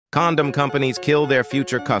Condom companies kill their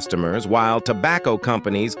future customers, while tobacco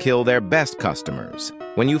companies kill their best customers.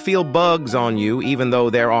 When you feel bugs on you, even though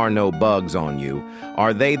there are no bugs on you,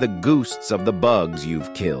 are they the ghosts of the bugs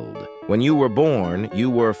you've killed? When you were born, you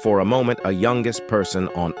were for a moment a youngest person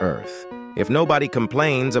on Earth. If nobody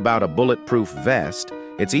complains about a bulletproof vest,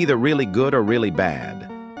 it's either really good or really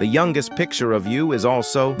bad. The youngest picture of you is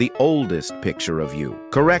also the oldest picture of you.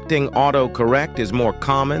 Correcting autocorrect is more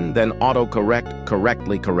common than autocorrect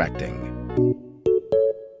correctly correcting.